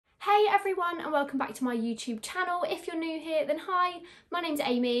Hey everyone, and welcome back to my YouTube channel. If you're new here, then hi, my name's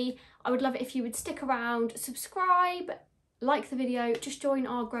Amy. I would love it if you would stick around, subscribe, like the video, just join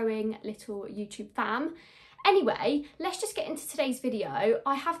our growing little YouTube fam. Anyway, let's just get into today's video.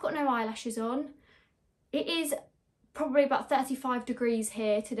 I have got no eyelashes on. It is probably about 35 degrees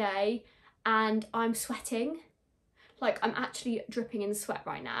here today and I'm sweating. Like, I'm actually dripping in sweat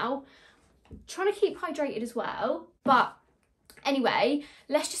right now. Trying to keep hydrated as well, but anyway,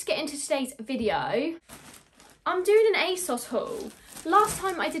 let's just get into today's video. I'm doing an ASOS haul. Last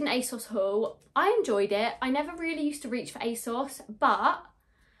time I did an ASOS haul, I enjoyed it. I never really used to reach for ASOS, but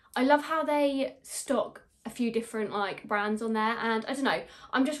I love how they stock a few different like brands on there, and I don't know,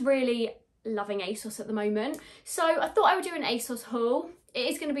 I'm just really loving ASOS at the moment. So I thought I would do an ASOS haul. It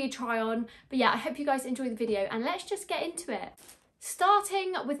is going to be a try on, but yeah, I hope you guys enjoy the video and let's just get into it.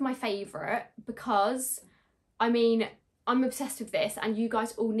 Starting with my favourite, because I mean, I'm obsessed with this and you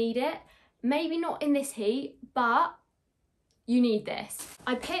guys all need it. Maybe not in this heat, but you need this.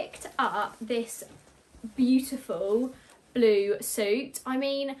 I picked up this beautiful blue suit. I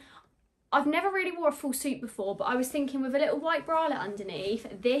mean, I've never really wore a full suit before, but I was thinking with a little white bralette underneath,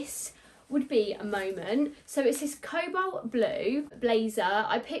 this would be a moment. So it's this cobalt blue blazer.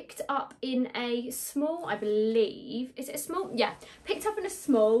 I picked up in a small, I believe. Is it a small? Yeah, picked up in a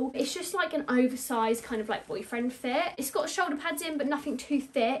small. It's just like an oversized kind of like boyfriend fit. It's got shoulder pads in, but nothing too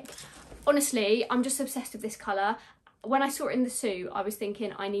thick. Honestly, I'm just obsessed with this colour. When I saw it in the suit, I was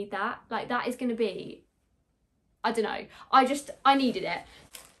thinking, I need that. Like, that is gonna be, I don't know. I needed it.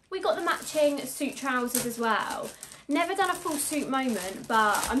 We got the matching suit trousers as well. Never done a full suit moment,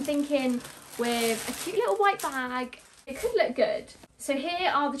 but I'm thinking with a cute little white bag, it could look good. So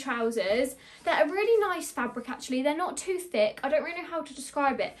here are the trousers. They're a really nice fabric actually. They're not too thick. I don't really know how to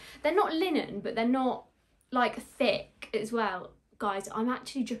describe it. They're not linen, but they're not like thick as well. Guys, I'm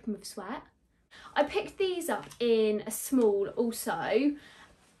actually dripping with sweat. I picked these up in a small also,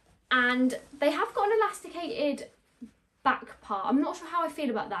 and they have got an elasticated back part. I'm not sure how I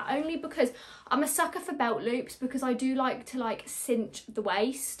feel about that, only because I'm a sucker for belt loops, because I do like to like cinch the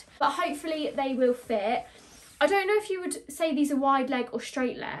waist, but hopefully they will fit. I don't know if you would say these are wide leg or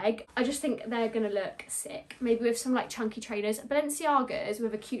straight leg. I just think they're gonna look sick, maybe with some like chunky trainers. Balenciagas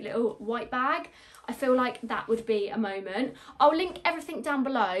with a cute little white bag, I feel like that would be a moment. I'll link everything down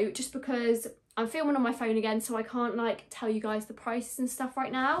below just because I'm filming on my phone again, so I can't like tell you guys the prices and stuff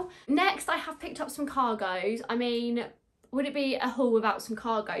right now. Next, I have picked up some cargos. I mean, would it be a haul without some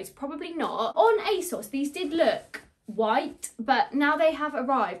cargos? Probably not. On ASOS, these did look white, but now they have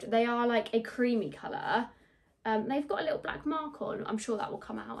arrived. They are like a creamy colour. They've got a little black mark on. I'm sure that will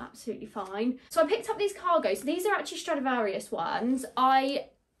come out absolutely fine. So I picked up these cargos. These are actually Stradivarius ones. I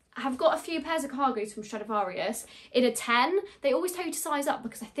have got a few pairs of cargos from Stradivarius in a 10. They always tell you to size up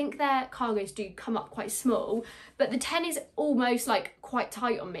because I think their cargos do come up quite small, but the 10 is almost like quite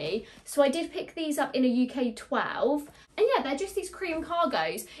tight on me. So I did pick these up in a UK 12. And yeah, they're just these cream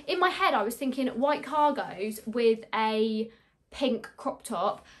cargos. In my head, I was thinking white cargos with a pink crop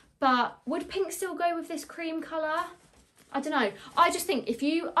top, but would pink still go with this cream colour? I don't know. I just think if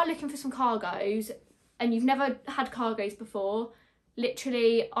you are looking for some cargos and you've never had cargos before,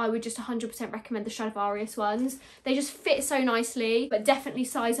 literally, I would just 100% recommend the Stradivarius ones. They just fit so nicely, but definitely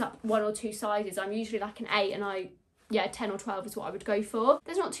size up 1 or 2 sizes. I'm usually like an 8 and yeah, 10 or 12 is what I would go for.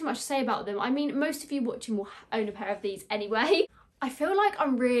 There's not too much to say about them. I mean, most of you watching will own a pair of these anyway. I feel like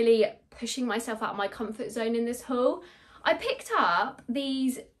I'm really pushing myself out of my comfort zone in this haul. I picked up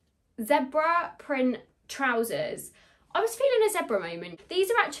these zebra print trousers. I was feeling a zebra moment.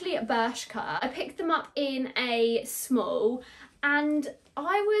 These are actually a Bershka. I picked them up in a small, and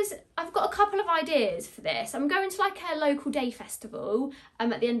I've got a couple of ideas for this. I'm going to like a local day festival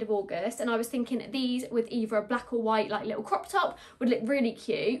at the end of August, and I was thinking these with either a black or white like little crop top would look really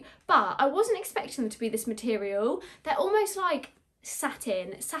cute, but I wasn't expecting them to be this material. They're almost like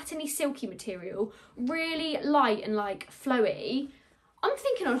satiny silky material, really light and like flowy. I'm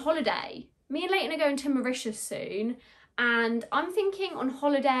thinking on holiday. Me and Leighton are going to Mauritius soon, and I'm thinking on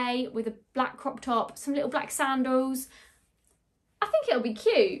holiday with a black crop top, some little black sandals. I think it'll be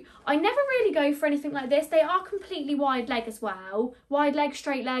cute. I never really go for anything like this. They are completely wide leg as well. Wide leg,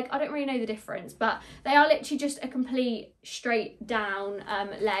 straight leg, I don't really know the difference, but they are literally just a complete straight down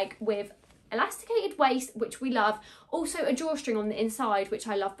leg with elasticated waist, which we love. Also a drawstring on the inside, which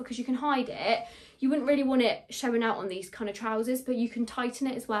I love because you can hide it. you wouldn't really want it showing out on these kind of trousers, but you can tighten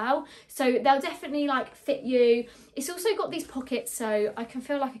it as well. So they'll definitely like fit you. It's also got these pockets, so I can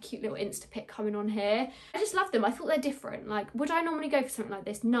feel like a cute little Insta pic coming on here. I just love them. I thought they're different. Like, would I normally go for something like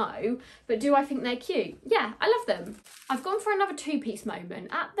this? No. But do I think they're cute? Yeah, I love them. I've gone for another two-piece moment.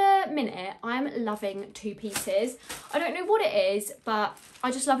 At the minute, I'm loving two pieces. I don't know what it is, but I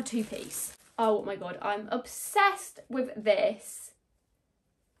just love a two-piece. Oh my God, I'm obsessed with this.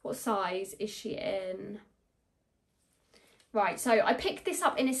 What size is she in? Right, so I picked this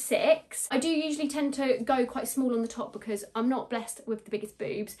up in a 6. I do usually tend to go quite small on the top because I'm not blessed with the biggest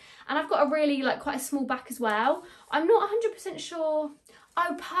boobs. And I've got a really, like, quite a small back as well. I'm not 100% sure.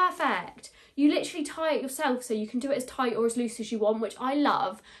 Oh, perfect. You literally tie it yourself, so you can do it as tight or as loose as you want, which I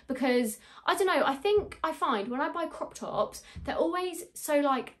love because, I don't know, I find when I buy crop tops, they're always so,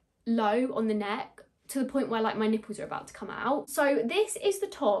 like, low on the neck to the point where, like, my nipples are about to come out. So this is the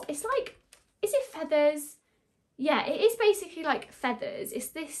top. It's like, is it feathers? Yeah, it is basically like feathers. It's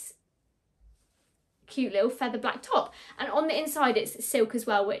this cute little feather black top, and on the inside it's silk as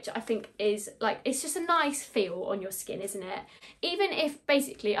well, which I think is like, it's just a nice feel on your skin, isn't it? Even if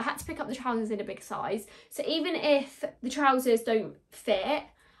basically I had to pick up the trousers in a big size, so even if the trousers don't fit,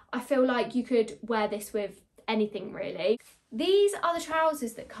 I feel like you could wear this with anything really. These are the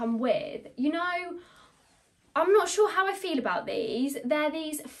trousers that come with, you know, I'm not sure how I feel about these. They're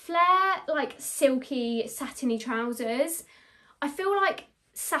these flare, like, silky, satiny trousers. I feel like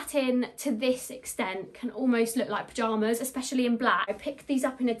satin to this extent can almost look like pyjamas, especially in black. I picked these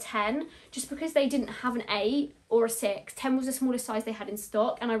up in a 10 just because they didn't have an 8 or a 6. 10 was the smallest size they had in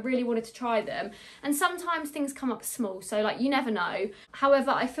stock, and I really wanted to try them. And sometimes things come up small, so, like, you never know.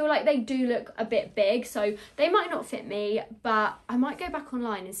 However, I feel like they do look a bit big, so they might not fit me, but I might go back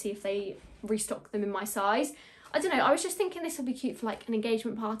online and see if they restock them in my size. I don't know, I was just thinking this would be cute for like an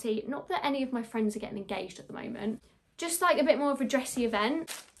engagement party. Not that any of my friends are getting engaged at the moment. Just like a bit more of a dressy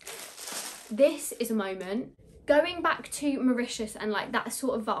event. This is a moment. Going back to Mauritius and like that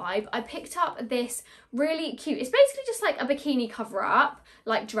sort of vibe, I picked up this really cute, it's basically just like a bikini cover up,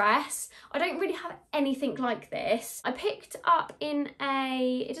 like dress. I don't really have anything like this. I picked up in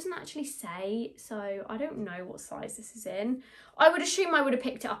a, it doesn't actually say, so I don't know what size this is in. I would assume I would have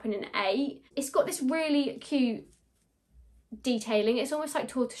picked it up in an 8. It's got this really cute detailing. It's almost like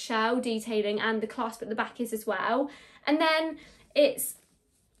tortoiseshell detailing, and the clasp at the back is as well. And then it's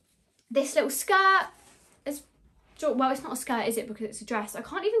this little skirt. Well, it's not a skirt, is it? Because it's a dress. I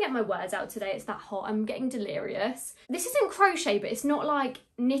can't even get my words out today. It's that hot. I'm getting delirious. This isn't crochet, but it's not like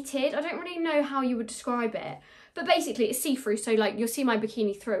knitted. I don't really know how you would describe it. But basically, it's see-through, so like you'll see my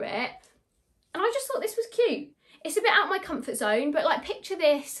bikini through it. And I just thought this was cute. It's a bit out of my comfort zone, but like picture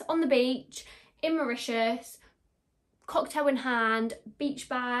this on the beach in Mauritius, cocktail in hand, beach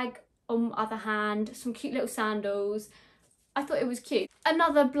bag on the other hand, some cute little sandals. I thought it was cute.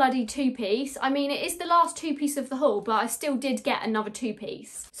 Another bloody two-piece. I mean, it is the last two-piece of the haul, but I still did get another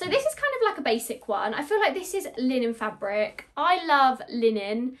two-piece. So this is kind of like a basic one. I feel like this is linen fabric. I love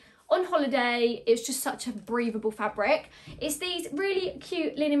linen. On holiday, it's just such a breathable fabric. It's these really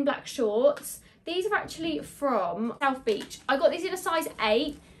cute linen black shorts. These are actually from South Beach. I got these in a size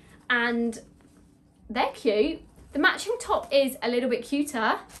 8 and they're cute. The matching top is a little bit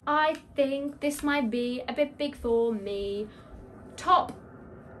cuter. I think this might be a bit big for me. Top,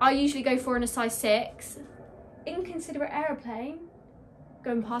 I usually go for in a size 6. Inconsiderate aeroplane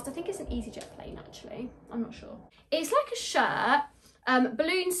going past. I think it's an EasyJet plane actually. I'm not sure. It's like a shirt,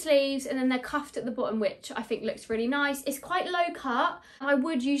 balloon sleeves, and then they're cuffed at the bottom, which I think looks really nice. It's quite low cut. I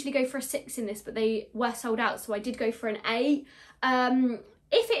would usually go for a 6 in this, but they were sold out, so I did go for an 8.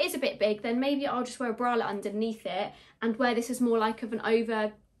 If it is a bit big, then maybe I'll just wear a bralette underneath it and wear this as more like of an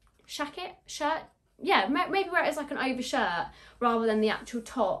over shirt. Yeah, maybe wear it as like an over shirt rather than the actual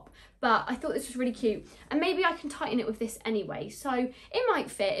top. But I thought this was really cute. And maybe I can tighten it with this anyway. So it might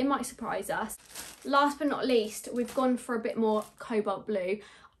fit, it might surprise us. Last but not least, we've gone for a bit more cobalt blue.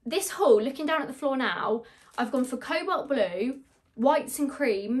 This haul, looking down at the floor now, I've gone for cobalt blue, whites and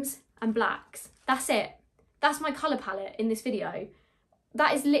creams, and blacks. That's it. That's my colour palette in this video.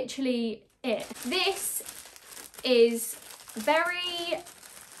 That is literally it. This is very,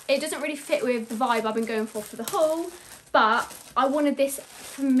 it doesn't really fit with the vibe I've been going for the haul, but I wanted this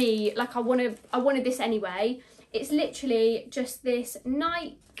for me, like I wanted this anyway. It's literally just this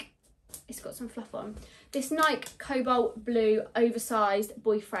Nike, it's got some fluff on, this Nike cobalt blue oversized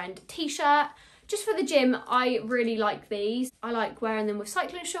boyfriend t-shirt. Just for the gym, I really like these. I like wearing them with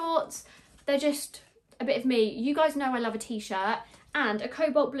cycling shorts. They're just a bit of me. You guys know I love a t-shirt. And a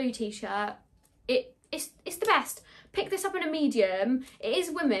cobalt blue t-shirt, it's the best. Picked this up in a medium. It is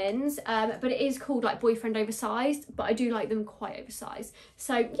women's, but it is called like boyfriend oversized, but I do like them quite oversized.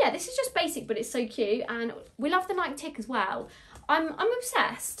 So yeah, this is just basic, but it's so cute, and we love the Nike tick as well. I'm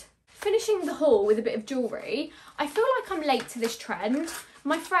obsessed. Finishing the haul with a bit of jewellery. I feel like I'm late to this trend.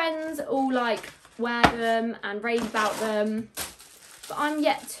 My friends all like wear them and rave about them, but I'm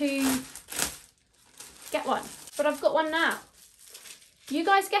yet to get one. But I've got one now. You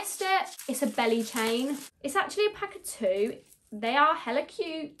guys guessed it, it's a belly chain. It's actually a pack of 2. They are hella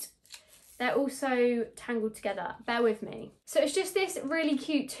cute. They're also tangled together, bear with me. So it's just this really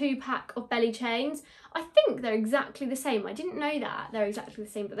cute 2-pack of belly chains. I think they're exactly the same. I didn't know that they're exactly the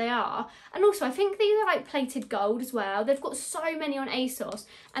same, but they are. And also I think these are like plated gold as well. They've got so many on ASOS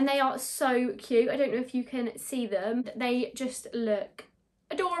and they are so cute. I don't know if you can see them. They just look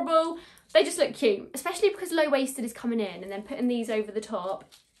adorable. They just look cute, especially because low-waisted is coming in, and then putting these over the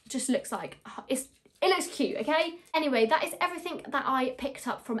top just looks like, it looks cute, okay? Anyway, that is everything that I picked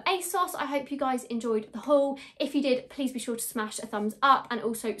up from ASOS. I hope you guys enjoyed the haul. If you did, please be sure to smash a thumbs up and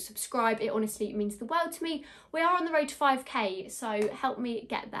also subscribe. It honestly means the world to me. We are on the road to 5K, so help me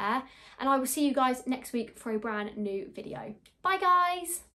get there. And I will see you guys next week for a brand new video. Bye, guys.